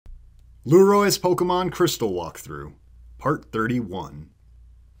Lueroi's Pokemon Crystal Walkthrough, Part 31.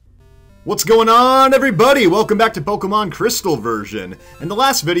 What's going on, everybody? Welcome back to Pokemon Crystal version. In the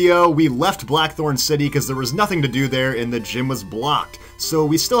last video, we left Blackthorn City because there was nothing to do there and the gym was blocked. So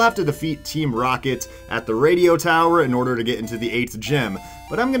we still have to defeat Team Rocket at the radio tower in order to get into the 8th gym.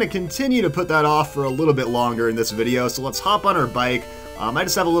 But I'm going to continue to put that off for a little bit longer in this video, so let's hop on our bike. I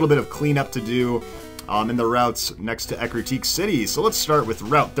just have a little bit of cleanup to do in the routes next to Goldenrod City. So let's start with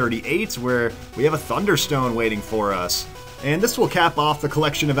Route 38, where we have a Thunderstone waiting for us. And this will cap off the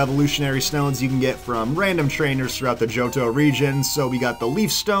collection of evolutionary stones you can get from random trainers throughout the Johto region. So we got the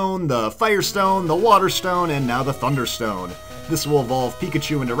Leaf Stone, the Fire Stone, the Water Stone, and now the Thunderstone. This will evolve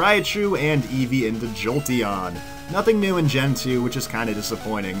Pikachu into Raichu and Eevee into Jolteon. Nothing new in Gen 2, which is kind of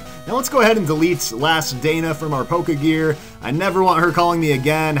disappointing. Now let's go ahead and delete last Dana from our Pokegear. I never want her calling me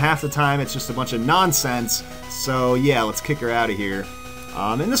again. Half the time it's just a bunch of nonsense. So yeah, let's kick her out of here.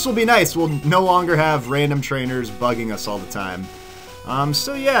 And this will be nice. We'll no longer have random trainers bugging us all the time.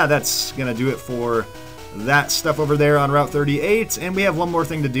 So yeah, that's gonna do it for that stuff over there on Route 38. And we have one more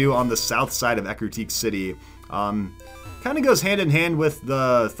thing to do on the south side of Goldenrod City. Kind of goes hand in hand with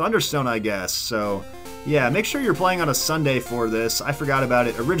the Thunderstone, I guess. So yeah, make sure you're playing on a Sunday for this. I forgot about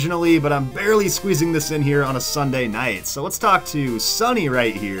it originally, but I'm barely squeezing this in here on a Sunday night. So let's talk to Sunny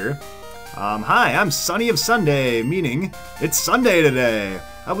right here. Hi, I'm Sunny of Sunday, meaning it's Sunday today.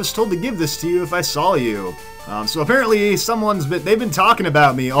 I was told to give this to you if I saw you. So apparently they've been talking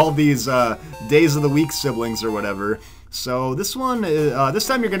about me, all these days of the week siblings or whatever. So this one, this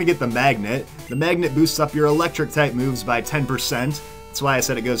time you're gonna get the Magnet. The Magnet boosts up your electric type moves by 10%. That's why I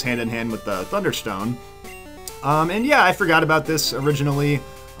said it goes hand in hand with the Thunderstone. And yeah, I forgot about this originally.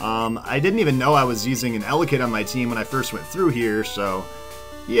 I didn't even know I was using an Elekid on my team when I first went through here, so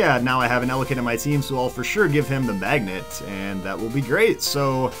yeah, now I have an Elekid on my team, so I'll for sure give him the Magnet, and that will be great.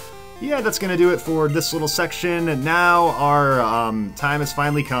 So yeah, that's gonna do it for this little section. And now our time has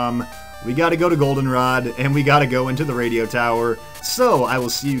finally come. We gotta go to Goldenrod, and we gotta go into the radio tower. So I will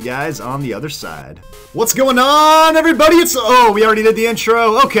see you guys on the other side. What's going on, everybody? Oh, we already did the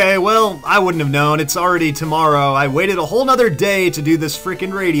intro? Okay, well, I wouldn't have known. It's already tomorrow. I waited a whole nother day to do this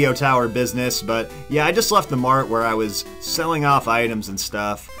freaking radio tower business, but yeah, I just left the mart where I was selling off items and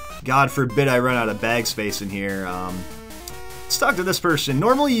stuff. God forbid I run out of bag space in here. Let's talk to this person.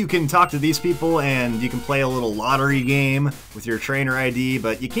 Normally you can talk to these people and you can play a little lottery game with your trainer ID,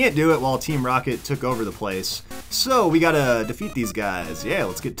 but you can't do it while Team Rocket took over the place. So we gotta defeat these guys. Yeah,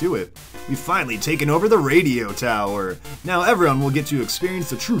 let's get to it. We've finally taken over the radio tower. Now everyone will get to experience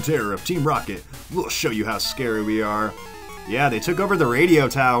the true terror of Team Rocket. We'll show you how scary we are. Yeah, they took over the radio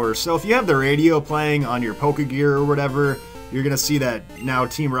tower. So if you have the radio playing on your Pokegear or whatever, you're gonna see that now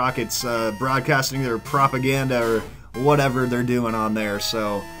Team Rocket's broadcasting their propaganda or whatever they're doing on there.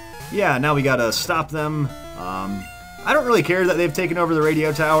 So yeah, now we gotta stop them. I don't really care that they've taken over the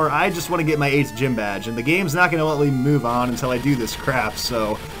radio tower. I just want to get my 8th gym badge, and the game's not gonna let me move on until I do this crap.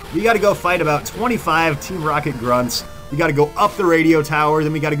 So we gotta go fight about 25 Team Rocket grunts. We gotta go up the radio tower,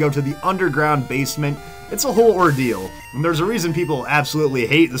 then we gotta go to the underground basement. It's a whole ordeal, and there's a reason people absolutely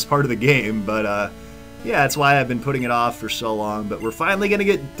hate this part of the game, but yeah, that's why I've been putting it off for so long. But we're finally gonna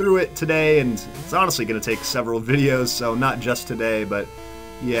get through it today, and it's honestly gonna take several videos, so not just today, but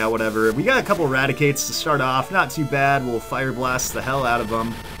yeah, whatever. We got a couple Raticates to start off, not too bad. We'll Fire Blast the hell out of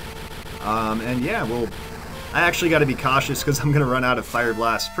them. And yeah, I actually gotta be cautious because I'm gonna run out of Fire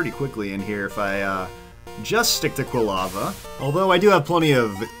Blast pretty quickly in here if I just stick to Quilava. Although I do have plenty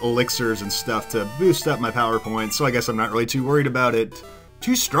of elixirs and stuff to boost up my power points, so I guess I'm not really too worried about it.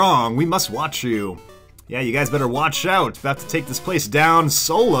 Too strong, we must watch you. Yeah, you guys better watch out. About to take this place down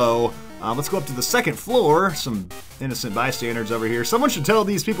solo. Let's go up to the 2nd floor. Some innocent bystanders over here. Someone should tell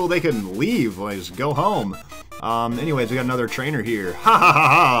these people they can leave. Like, just go home. Anyways, we got another trainer here. Ha ha ha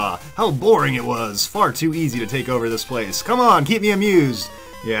ha! How boring it was. Far too easy to take over this place. Come on, keep me amused.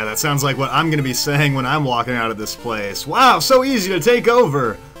 Yeah, that sounds like what I'm gonna be saying when I'm walking out of this place. Wow, so easy to take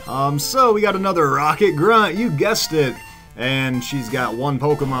over. So we got another Rocket Grunt. You guessed it. And she's got one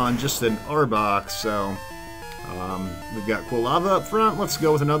Pokemon just in Arbok, so we've got Quilava up front. Let's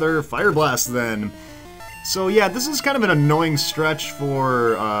go with another Fire Blast then. So yeah, this is kind of an annoying stretch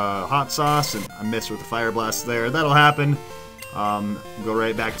for Hot Sauce, and I missed with the Fire Blast there. That'll happen. Go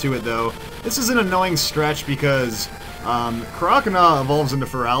right back to it though. This is an annoying stretch because Croconaw evolves into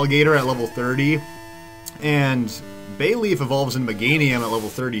Feraligatr at level 30, and Bayleaf evolves into Meganium at level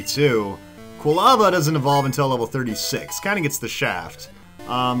 32. Quilava doesn't evolve until level 36, kind of gets the shaft.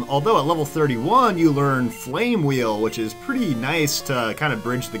 Although at level 31 you learn Flame Wheel, which is pretty nice to kind of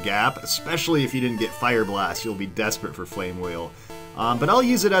bridge the gap, especially if you didn't get Fire Blast. You'll be desperate for Flame Wheel. But I'll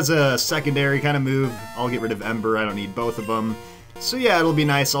use it as a secondary kind of move. I'll get rid of Ember, I don't need both of them. So yeah, it'll be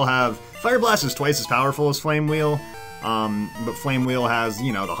nice. I'll have... Fire Blast is twice as powerful as Flame Wheel, but Flame Wheel has,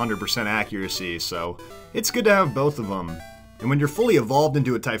 you know, the 100% accuracy, so it's good to have both of them. And when you're fully evolved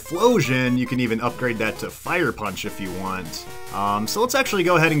into a Typhlosion, you can even upgrade that to Fire Punch if you want. So let's actually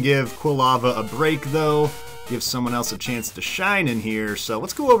go ahead and give Quilava a break, though. Give someone else a chance to shine in here. So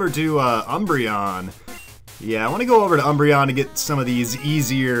let's go over to Umbreon. Yeah, I want to go over to Umbreon to get some of these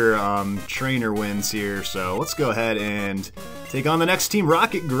easier trainer wins here. So let's go ahead and take on the next Team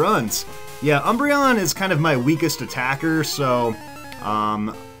Rocket Grunt. Yeah, Umbreon is kind of my weakest attacker, so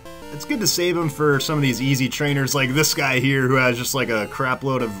it's good to save him for some of these easy trainers like this guy here who has just like a crap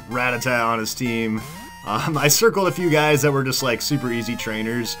load of Rattata on his team. I circled a few guys that were just like super easy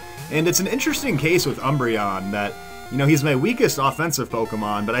trainers, and it's an interesting case with Umbreon that, you know, he's my weakest offensive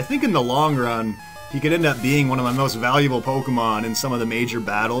Pokemon, but I think in the long run, he could end up being one of my most valuable Pokemon in some of the major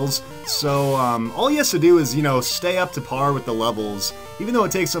battles. So all he has to do is, you know, stay up to par with the levels, even though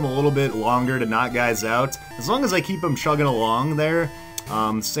it takes him a little bit longer to knock guys out. As long as I keep him chugging along there,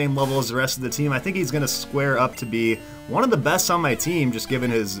 same level as the rest of the team, I think he's going to square up to be one of the best on my team, just given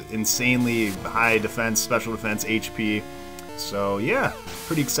his insanely high defense, special defense, HP. So yeah,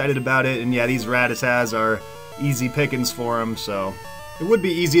 pretty excited about it. And yeah, these Rattatas are easy pickings for him, so... It would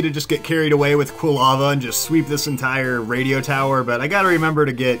be easy to just get carried away with Quilava and just sweep this entire radio tower, but I gotta remember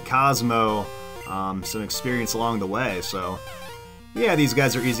to get Cosmo some experience along the way, so... Yeah, these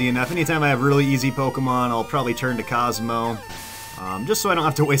guys are easy enough. Anytime I have really easy Pokemon, I'll probably turn to Cosmo, just so I don't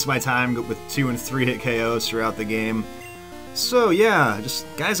have to waste my time with 2 and 3 hit KOs throughout the game. So yeah, just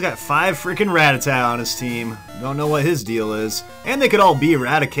guy's got 5 freaking Rattata on his team. Don't know what his deal is. And they could all be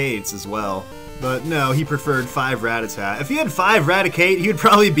Raticates as well. But no, he preferred 5 Rattata. If he had 5 Raticate, he would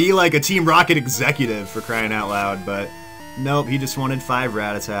probably be like a Team Rocket executive, for crying out loud, but nope, he just wanted 5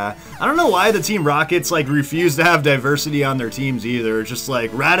 Rattata. I don't know why the Team Rockets like refuse to have diversity on their teams either. It's just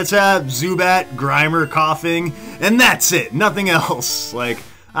like Rattata, Zubat, Grimer, Coughing, and that's it, nothing else. Like,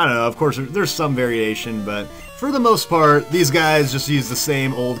 I don't know, of course there's some variation, but for the most part, these guys just use the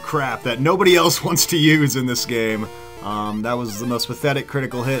same old crap that nobody else wants to use in this game. That was the most pathetic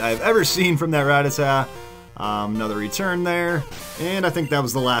critical hit I've ever seen from that Rattata. Another return there, and I think that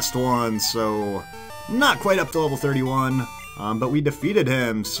was the last one, so not quite up to level 31, but we defeated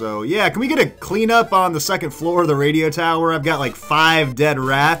him, so yeah, can we get a cleanup on the second floor of the radio tower? I've got like 5 dead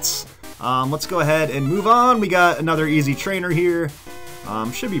rats. Let's go ahead and move on. We got another easy trainer here.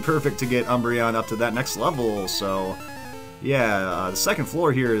 Should be perfect to get Umbreon up to that next level, so yeah, the second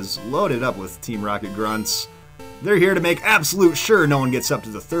floor here is loaded up with Team Rocket Grunts. They're here to make absolute sure no one gets up to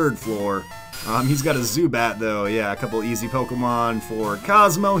the 3rd floor. He's got a Zubat though, yeah, a couple easy Pokemon for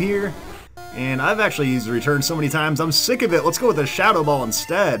Cosmo here. And I've actually used Return so many times, I'm sick of it. Let's go with a Shadow Ball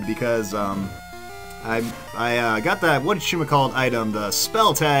instead, because I got that whatchamacallit item, the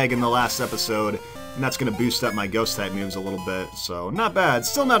Spell Tag, in the last episode, and that's going to boost up my Ghost-type moves a little bit, so not bad.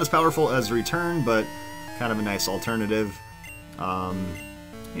 Still not as powerful as Return, but kind of a nice alternative.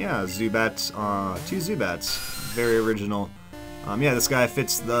 Yeah, Zubats, 2 Zubats. Very original. Yeah, this guy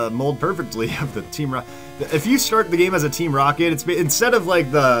fits the mold perfectly of the Team Rocket. If you start the game as a Team Rocket, it's instead of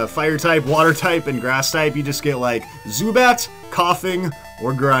like the Fire type, Water type, and Grass type, you just get like Zubat, Coughing,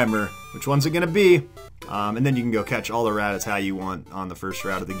 or Grimer. Which one's it gonna be? And then you can go catch all the Rattata you want on the first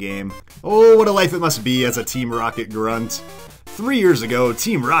route of the game. Oh, what a life it must be as a Team Rocket grunt. 3 years ago,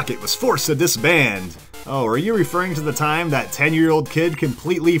 Team Rocket was forced to disband. Oh, are you referring to the time that 10-year-old kid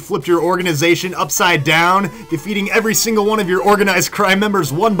completely flipped your organization upside down, defeating every single one of your organized crime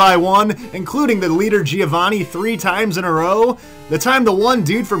members one by one, including the leader Giovanni 3 times in a row? The time the one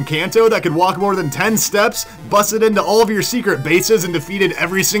dude from Kanto that could walk more than 10 steps busted into all of your secret bases and defeated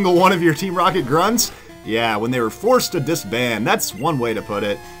every single one of your Team Rocket grunts? Yeah, when they were forced to disband, that's one way to put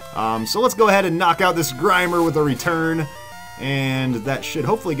it. So let's go ahead and knock out this Grimer with a return, and that should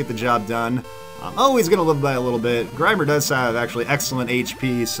hopefully get the job done. Oh, he's going to live by a little bit. Grimer does have actually excellent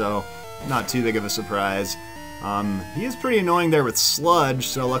HP, so not too big of a surprise. He is pretty annoying there with Sludge,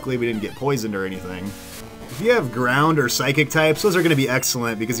 so luckily we didn't get poisoned or anything. If you have Ground or Psychic types, those are going to be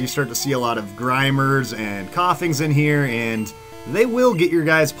excellent because you start to see a lot of Grimers and Coughings in here, and they will get your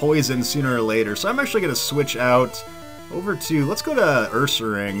guys poisoned sooner or later. So I'm actually going to switch out over to, let's go to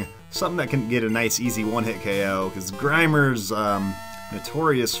Ursaring, something that can get a nice easy one-hit KO, because Grimer's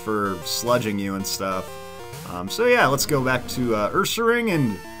notorious for sludging you and stuff. So yeah, let's go back to Ursaring,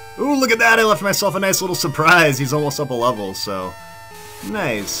 and ooh, look at that, I left myself a nice little surprise. He's almost up a level, so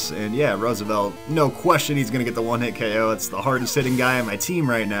nice. And yeah, Roosevelt, no question he's gonna get the one-hit KO. It's the hardest hitting guy on my team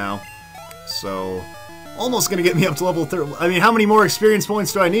right now. So almost going to get me up to level 30. I mean, how many more experience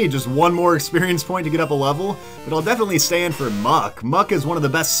points do I need? Just one more experience point to get up a level? But I'll definitely stay in for Muck. Muck is one of the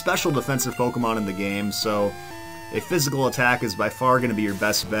best special defensive Pokemon in the game, so a physical attack is by far going to be your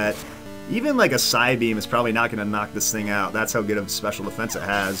best bet. Even like a Psybeam is probably not going to knock this thing out. That's how good of special defense it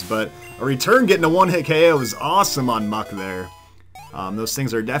has. But a return getting a one-hit KO is awesome on Muck there. Those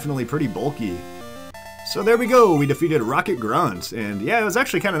things are definitely pretty bulky. So there we go, we defeated Rocket Grunt, and yeah, it was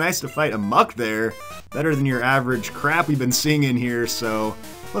actually kind of nice to fight a Muck there. Better than your average crap we've been seeing in here, so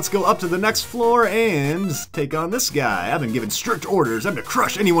let's go up to the next floor and take on this guy. I've been given strict orders. I'm to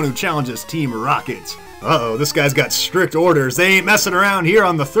crush anyone who challenges Team Rocket. Uh-oh, this guy's got strict orders. They ain't messing around here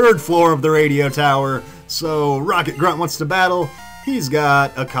on the 3rd floor of the radio tower. So Rocket Grunt wants to battle. He's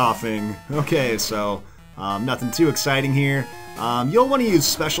got a coughing. Okay, so nothing too exciting here. You'll want to use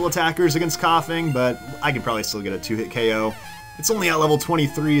special attackers against coughing, but I could probably still get a 2-hit KO. It's only at level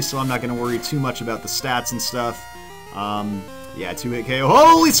 23, so I'm not going to worry too much about the stats and stuff. Yeah, 2-hit KO.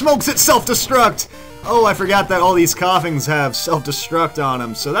 Holy smokes, it's self-destruct! Oh, I forgot that all these coughings have self-destruct on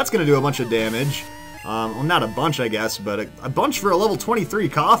them, so that's going to do a bunch of damage. Well, not a bunch, I guess, but a bunch for a level 23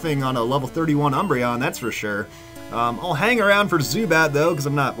 coughing on a level 31 Umbreon, that's for sure. I'll hang around for Zubat, though, because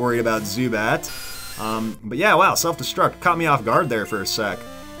I'm not worried about Zubat. But yeah, wow, self-destruct caught me off guard there for a sec.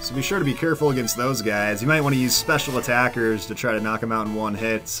 So be sure to be careful against those guys. You might want to use special attackers to try to knock them out in one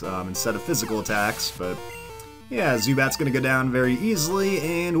hit instead of physical attacks, but yeah, Zubat's going to go down very easily,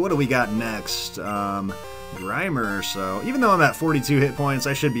 and what do we got next? Grimer, so even though I'm at 42 hit points,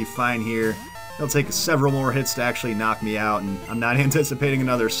 I should be fine here. It'll take several more hits to actually knock me out, and I'm not anticipating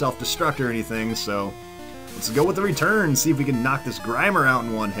another self-destruct or anything, so let's go with the return, see if we can knock this Grimer out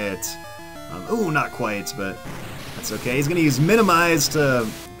in one hit. Ooh, not quite, but that's okay. He's going to use Minimize to...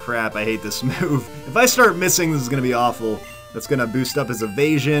 Crap, I hate this move. If I start missing, this is going to be awful. That's going to boost up his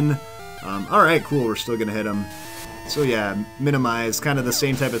evasion. Alright, cool, we're still going to hit him. So yeah, Minimize, kind of the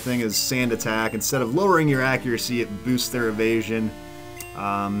same type of thing as Sand Attack. Instead of lowering your accuracy, it boosts their evasion.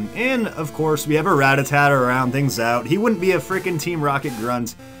 And, of course, we have a Rattata to round things out. He wouldn't be a freaking Team Rocket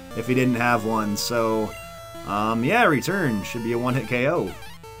Grunt if he didn't have one, so... yeah, return. Should be a one-hit KO.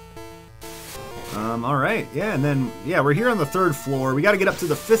 Alright, yeah, and then, yeah, we're here on the 3rd floor. We gotta get up to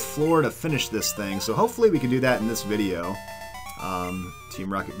the 5th floor to finish this thing, so hopefully we can do that in this video.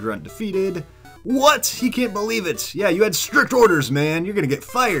 Team Rocket Grunt defeated. What? He can't believe it! Yeah, you had strict orders, man! You're gonna get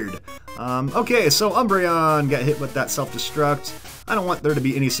fired! Okay, so Umbreon got hit with that self-destruct. I don't want there to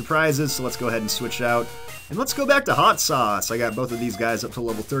be any surprises, so let's go ahead and switch out. And let's go back to Hot Sauce. I got both of these guys up to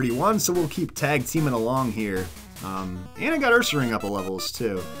level 31, so we'll keep tag teaming along here. And I got Ursaring up a levels,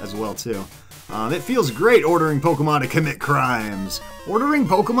 too, as well, too. It feels great ordering Pokemon to commit crimes. Ordering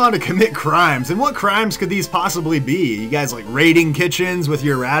Pokemon to commit crimes? And what crimes could these possibly be? You guys like raiding kitchens with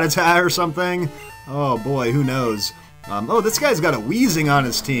your Rattata or something? Oh boy, who knows? Oh, this guy's got a Weezing on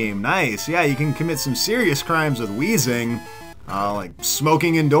his team. Nice. Yeah, you can commit some serious crimes with Weezing. Like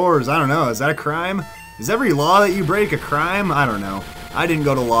smoking indoors. I don't know. Is that a crime? Is every law that you break a crime? I don't know. I didn't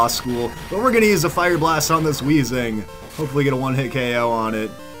go to law school. But we're going to use a Fire Blast on this Weezing. Hopefully get a one-hit KO on it.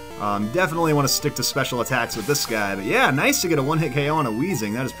 Definitely want to stick to special attacks with this guy, but yeah, nice to get a one-hit KO on a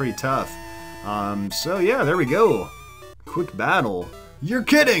Weezing. That is pretty tough. So yeah, there we go. Quick battle. You're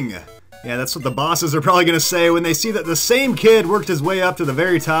kidding! Yeah, that's what the bosses are probably going to say when they see that the same kid worked his way up to the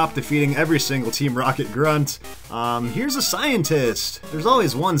very top, defeating every single Team Rocket Grunt. Here's a scientist. There's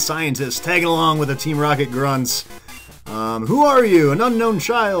always one scientist tagging along with the Team Rocket Grunts. Who are you? An unknown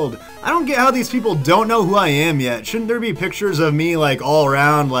child. I don't get how these people don't know who I am yet. Shouldn't there be pictures of me, like, all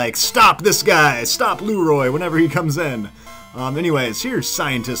around, like, stop this guy, stop Lueroi, whenever he comes in? Anyways, here's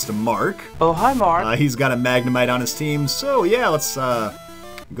Scientist Mark. Oh, hi, Mark. He's got a Magnemite on his team, so yeah, let's,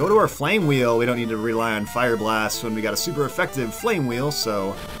 go to our Flame Wheel. We don't need to rely on Fire Blast when we got a super effective Flame Wheel,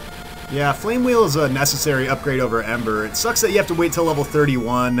 so... Yeah, Flame Wheel is a necessary upgrade over Ember. It sucks that you have to wait till level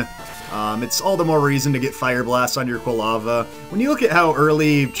 31. It's all the more reason to get Fire Blast on your Quilava. When you look at how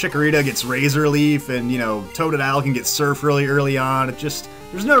early Chikorita gets Razor Leaf and, you know, Totodile can get Surf really early on, it just...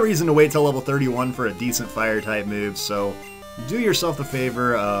 There's no reason to wait till level 31 for a decent Fire-type move, so... Do yourself the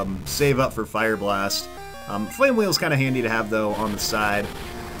favor, save up for Fire Blast. Flame Wheel's kind of handy to have, though, on the side.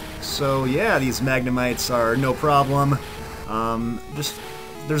 So, yeah, these Magnemites are no problem.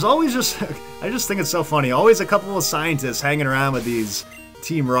 There's always just... I just think it's so funny. Always a couple of scientists hanging around with these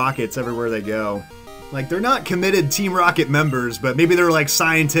Team Rockets everywhere they go. Like, they're not committed Team Rocket members, but maybe they're, like,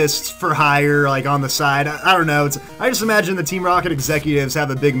 scientists for hire, like, on the side. I don't know. I just imagine the Team Rocket executives have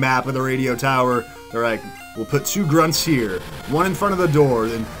a big map of the radio tower. They're like, we'll put 2 grunts here, 1 in front of the door,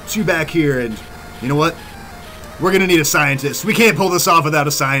 then 2 back here, and you know what? We're gonna need a scientist. We can't pull this off without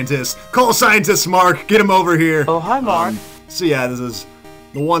a scientist. Call scientist Mark. Get him over here. Oh, hi, Mark. So yeah, this is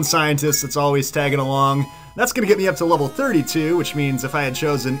the one scientist that's always tagging along. That's gonna get me up to level 32, which means if I had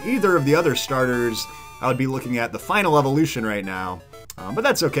chosen either of the other starters, I would be looking at the final evolution right now. But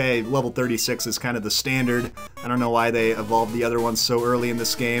that's okay, level 36 is kind of the standard. I don't know why they evolved the other ones so early in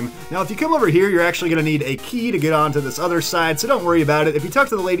this game. Now if you come over here, you're actually going to need a key to get onto this other side, so don't worry about it. If you talk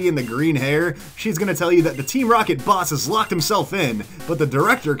to the lady in the green hair, she's going to tell you that the Team Rocket boss has locked himself in, but the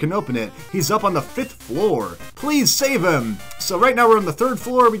director can open it. He's up on the 5th floor. Please save him! So right now we're on the 3rd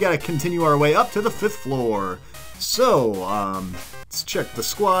floor, we got to continue our way up to the 5th floor. So, let's check the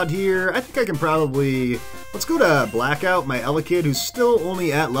squad here. I think I can probably... Let's go to Blackout, my Elekid, who's still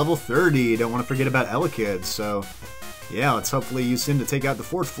only at level 30. Don't want to forget about Elekid, so... Yeah, let's hopefully use him to take out the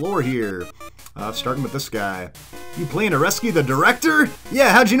 4th floor here. Starting with this guy. You plan to rescue the director?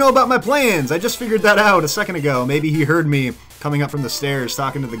 Yeah, how'd you know about my plans? I just figured that out a second ago. Maybe he heard me coming up from the stairs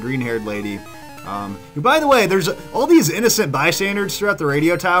talking to the green-haired lady. Who, by the way, there's all these innocent bystanders throughout the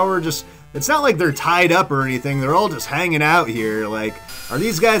radio tower. Just... It's not like they're tied up or anything, they're all just hanging out here. Like, are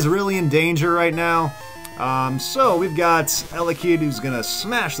these guys really in danger right now? So we've got Elekid who's gonna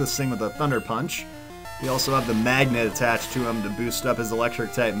smash this thing with a Thunder Punch. We also have the magnet attached to him to boost up his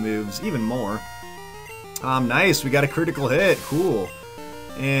electric type moves even more. Nice, we got a critical hit, cool.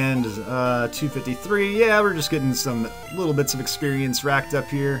 And 253, yeah, we're just getting some little bits of experience racked up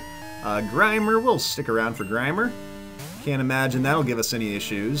here. Grimer, we'll stick around for Grimer. Can't imagine that'll give us any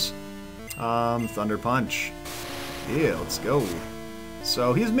issues. Thunder Punch. Yeah, let's go.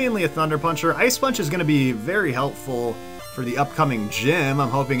 So he's mainly a Thunder Puncher. Ice Punch is going to be very helpful for the upcoming gym. I'm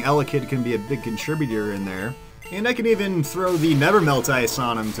hoping Elekid can be a big contributor in there. And I can even throw the Never Melt Ice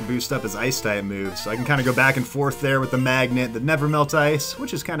on him to boost up his Ice type moves. So I can kind of go back and forth there with the Magnet, the Never Melt Ice,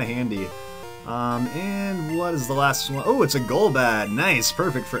 which is kind of handy. And what is the last one? Oh, it's a Golbat. Nice,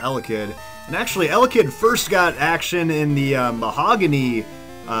 perfect for Elekid. And actually, Elekid first got action in the Mahogany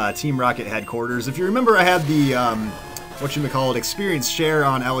Team Rocket headquarters. If you remember, I had the, whatchamacallit, experience share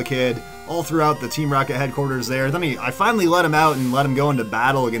on Elekid all throughout the Team Rocket headquarters there. Then I finally let him out and let him go into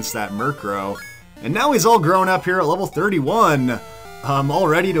battle against that Murkrow. And now he's all grown up here at level 31, all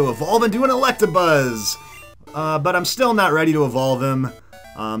ready to evolve into an Electabuzz. But I'm still not ready to evolve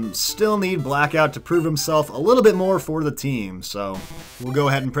him. Still need Blackout to prove himself a little bit more for the team. So we'll go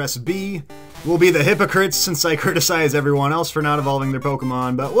ahead and press B. We'll be the hypocrites since I criticize everyone else for not evolving their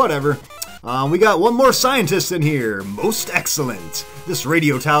Pokemon, but whatever. We got one more scientist in here. Most excellent. This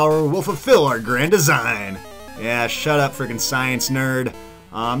radio tower will fulfill our grand design. Yeah, shut up, freaking science nerd.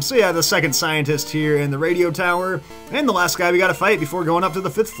 So yeah, the second scientist here in the radio tower, and the last guy we gotta fight before going up to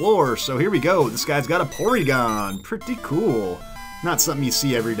the 5th floor. So here we go. This guy's got a Porygon. Pretty cool. Not something you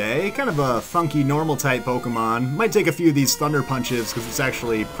see every day. Kind of a funky normal type Pokemon. Might take a few of these Thunder Punches because it's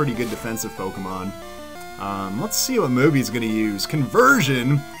actually pretty good defensive Pokemon. Let's see what move he's going to use.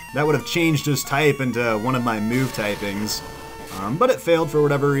 Conversion! That would have changed his type into one of my move typings. But it failed for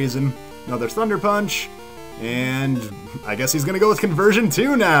whatever reason. Another Thunder Punch. And I guess he's going to go with Conversion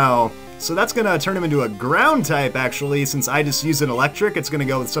too now. So that's going to turn him into a ground type actually. Since I just used an electric, it's going to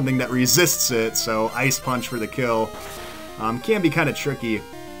go with something that resists it. So Ice Punch for the kill. Can be kind of tricky.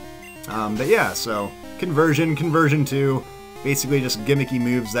 But yeah, so Conversion, Conversion 2, basically just gimmicky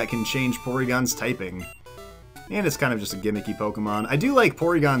moves that can change Porygon's typing. And it's kind of just a gimmicky Pokemon. I do like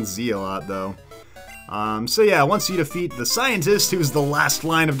Porygon Z a lot, though. So yeah, once you defeat the Scientist, who's the last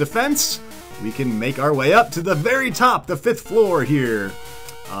line of defense, we can make our way up to the very top, the 5th floor here.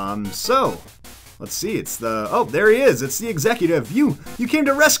 So, let's see, it's the... Oh, there he is, it's the Executive. You came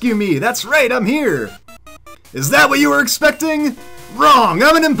to rescue me, that's right, I'm here. Is that what you were expecting? Wrong!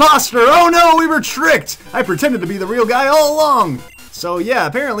 I'm an imposter! Oh no, we were tricked! I pretended to be the real guy all along! So yeah,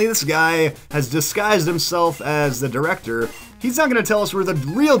 apparently this guy has disguised himself as the director. He's not gonna tell us where the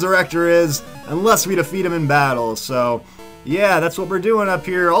real director is unless we defeat him in battle, so... Yeah, that's what we're doing up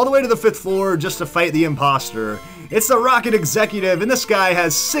here, all the way to the 5th floor just to fight the imposter. It's the Rocket Executive, and this guy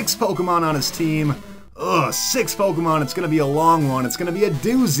has 6 Pokemon on his team. Ugh, 6 Pokemon, it's gonna be a long one, it's gonna be a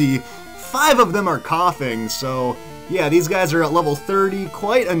doozy. 5 of them are coughing, so yeah, these guys are at level 30,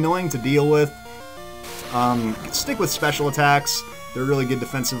 quite annoying to deal with. Stick with special attacks, they're really good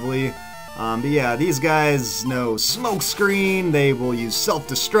defensively. But yeah, these guys know Smoke Screen, they will use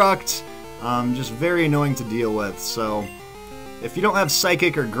Self-Destruct, just very annoying to deal with, so if you don't have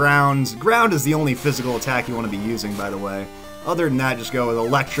Psychic or Ground is the only physical attack you want to be using, by the way. Other than that, just go with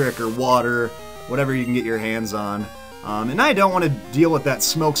Electric or Water, whatever you can get your hands on. And I don't want to deal with that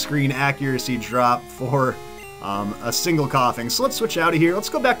Smoke Screen accuracy drop for a single coughing. So let's switch out of here. Let's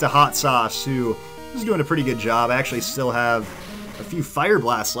go back to Hot Sauce, who He's doing a pretty good job. I actually still have a few Fire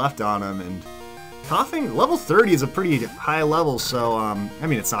Blasts left on him, and Coughing, level 30 is a pretty high level, so, I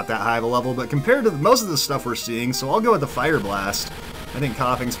mean, it's not that high of a level, but compared to most of the stuff we're seeing, so I'll go with the Fire Blast. I think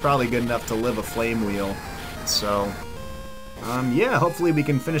Coughing's probably good enough to live a Flame Wheel, so, yeah, hopefully we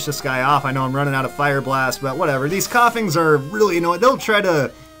can finish this guy off. I know I'm running out of Fire Blast, but whatever. These Coughings are really annoying. They'll try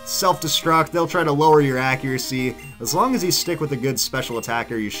to self-destruct, they'll try to lower your accuracy. As long as you stick with a good special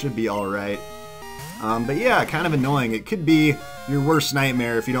attacker, you should be alright. But yeah, kind of annoying. It could be your worst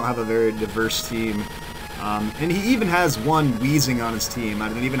nightmare if you don't have a very diverse team. And he even has one Wheezing on his team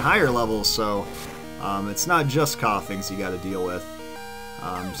at an even higher level, so it's not just Coughings you gotta deal with.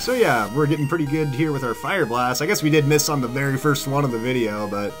 So yeah, we're getting pretty good here with our Fire Blast. I guess we did miss on the very first one of the video,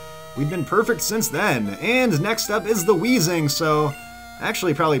 but we've been perfect since then. And next up is the Wheezing, so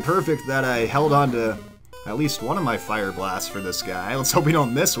actually probably perfect that I held on to at least one of my Fire Blasts for this guy. Let's hope we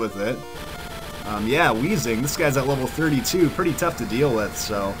don't miss with it. Yeah, Wheezing. This guy's at level 32. Pretty tough to deal with,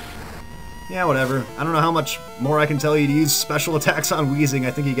 so yeah, whatever. I don't know how much more I can tell you to use special attacks on Wheezing.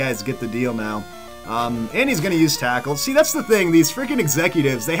 I think you guys get the deal now. And he's gonna use Tackle. See, that's the thing. These freaking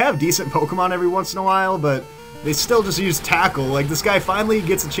executives, they have decent Pokemon every once in a while, but they still just use Tackle. Like, this guy finally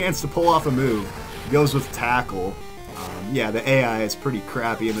gets a chance to pull off a move. Goes with Tackle. Yeah, the AI is pretty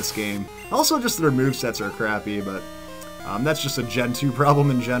crappy in this game. Also, just their movesets are crappy, but that's just a Gen 2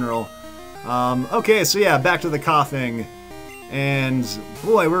 problem in general. Okay, so yeah, back to the Coughing. And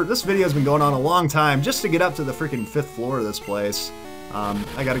boy, this video's been going on a long time just to get up to the freaking 5th floor of this place.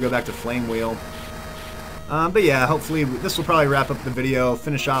 I gotta go back to Flame Wheel. But yeah, hopefully this will probably wrap up the video,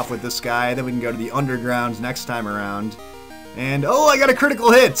 finish off with this guy, then we can go to the Underground next time around. And oh, I got a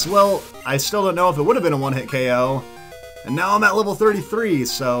critical hit! Well, I still don't know if it would have been a one-hit KO. And now I'm at level 33,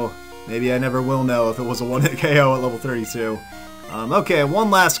 so maybe I never will know if it was a one-hit KO at level 32. Okay,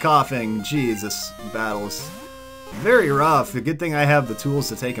 one last Coughing. Jeez, this battle is very rough. A good thing I have the tools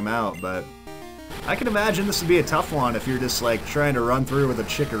to take him out, but I can imagine this would be a tough one if you're just like trying to run through with a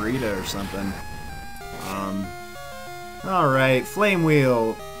Chikorita or something. Alright, Flame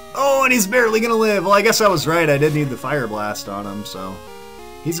Wheel. Oh, and he's barely gonna live. Well, I guess I was right. I did need the Fire Blast on him, so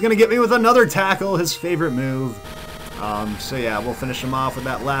he's gonna get me with another Tackle, his favorite move. So yeah, we'll finish him off with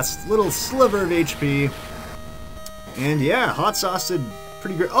that last little sliver of HP. And yeah, Hot Sauce did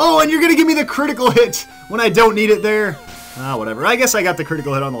pretty great. Oh, and you're gonna give me the critical hit when I don't need it there. Ah, whatever. I guess I got the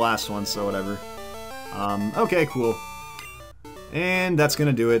critical hit on the last one, so whatever. Okay, cool. And that's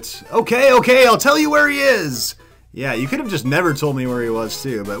gonna do it. Okay, I'll tell you where he is! Yeah, you could have just never told me where he was,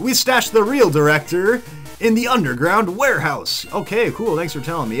 too, but we stashed the real director in the underground warehouse. Okay, cool, thanks for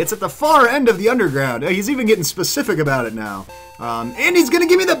telling me. It's at the far end of the underground. He's even getting specific about it now. And he's gonna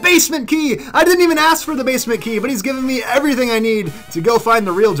give me the basement key! I didn't even ask for the basement key, but he's giving me everything I need to go find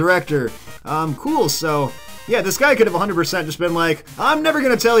the real director. Cool, so yeah, this guy could have 100% just been like, I'm never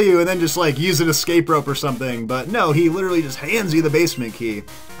gonna tell you, and then just like use an escape rope or something, but no, he literally just hands you the basement key.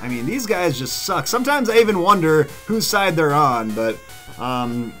 I mean, these guys just suck. Sometimes I even wonder whose side they're on, but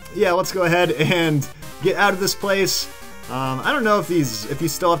yeah, let's go ahead and get out of this place. I don't know if you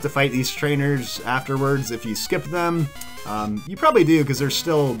still have to fight these trainers afterwards, if you skip them. You probably do, because there's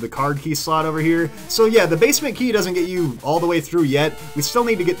still the card key slot over here. So yeah, the basement key doesn't get you all the way through yet. We still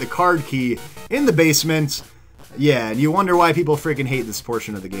need to get the card key in the basement. Yeah, and you wonder why people freaking hate this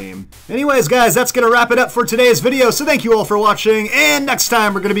portion of the game. Anyways, guys, that's gonna wrap it up for today's video, so thank you all for watching, and next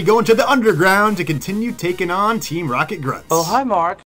time we're gonna be going to the underground to continue taking on Team Rocket Grunts. Oh, hi, Mark.